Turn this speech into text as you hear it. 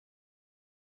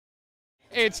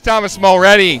It's Thomas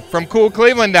Mulready from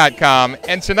CoolCleveland.com,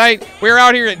 and tonight we're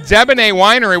out here at Debonair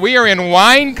Winery. We are in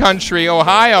wine country,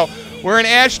 Ohio. We're in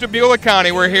Ashtabula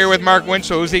County. We're here with Mark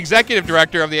Winchell, who's the executive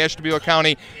director of the Ashtabula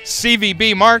County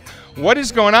CVB. Mark, what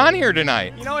is going on here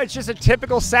tonight? You know, it's just a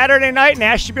typical Saturday night in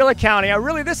Ashtabula County.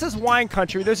 Really, this is wine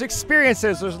country. There's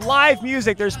experiences, there's live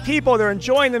music, there's people, they're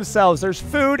enjoying themselves, there's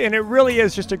food, and it really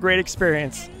is just a great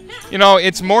experience. You know,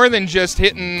 it's more than just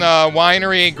hitting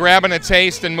winery, grabbing a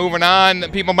taste, and moving on.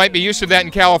 People might be used to that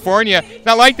in California. It's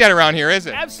not like that around here, is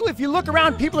it? Absolutely. If you look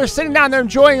around, people are sitting down there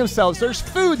enjoying themselves. There's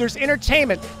food, there's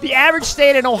entertainment. The average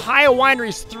stay at an Ohio winery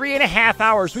is 3.5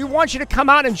 hours. We want you to come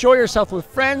out and enjoy yourself with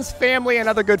friends, family, and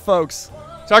other good folks.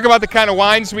 Talk about the kind of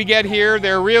wines we get here.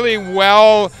 They're really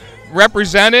well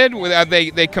represented.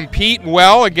 They compete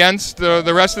well against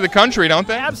the rest of the country, don't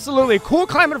they? Absolutely. Cool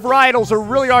climate varietals are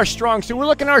really our strong suit. We're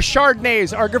looking at our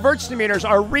Chardonnays, our Gewürztraminers,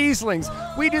 our Rieslings.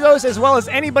 We do those as well as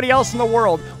anybody else in the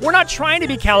world. We're not trying to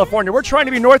be California. We're trying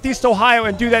to be Northeast Ohio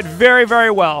and do that very,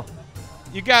 very well.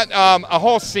 You got a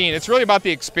whole scene. It's really about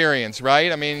the experience,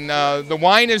 right? I mean, the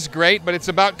wine is great, but it's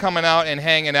about coming out and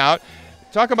hanging out.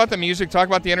 Talk about the music. Talk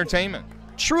about the entertainment.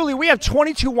 Truly, we have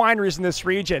 22 wineries in this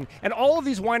region, and all of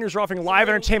these wineries are offering live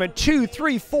entertainment 2,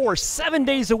 3, 4, 7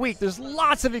 days a week. There's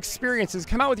lots of experiences.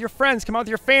 Come out with your friends, come out with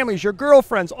your families, your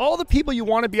girlfriends, all the people you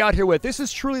want to be out here with. This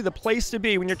is truly the place to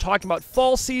be when you're talking about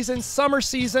fall season, summer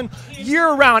season,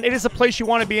 year-round. It is a place you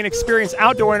want to be and experience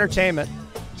outdoor entertainment.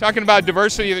 Talking about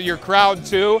diversity of your crowd,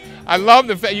 too. I love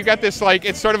the fact you got this, like,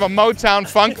 it's sort of a Motown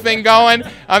funk thing going.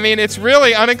 I mean, it's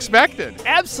really unexpected.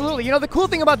 Absolutely. You know, the cool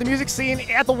thing about the music scene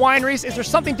at the wineries is there's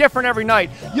something different every night.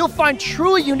 You'll find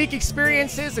truly unique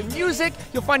experiences in music,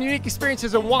 you'll find unique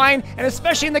experiences in wine, and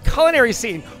especially in the culinary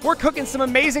scene. We're cooking some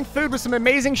amazing food with some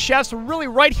amazing chefs, really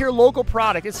right here, local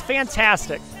product. It's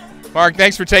fantastic. Mark,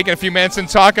 thanks for taking a few minutes and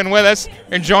talking with us,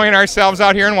 enjoying ourselves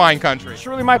out here in wine country. It's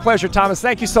really my pleasure, Thomas.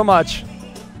 Thank you so much.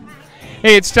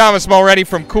 Hey, it's Thomas Mulready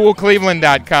from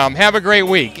CoolCleveland.com. Have a great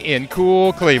week in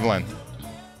Cool Cleveland.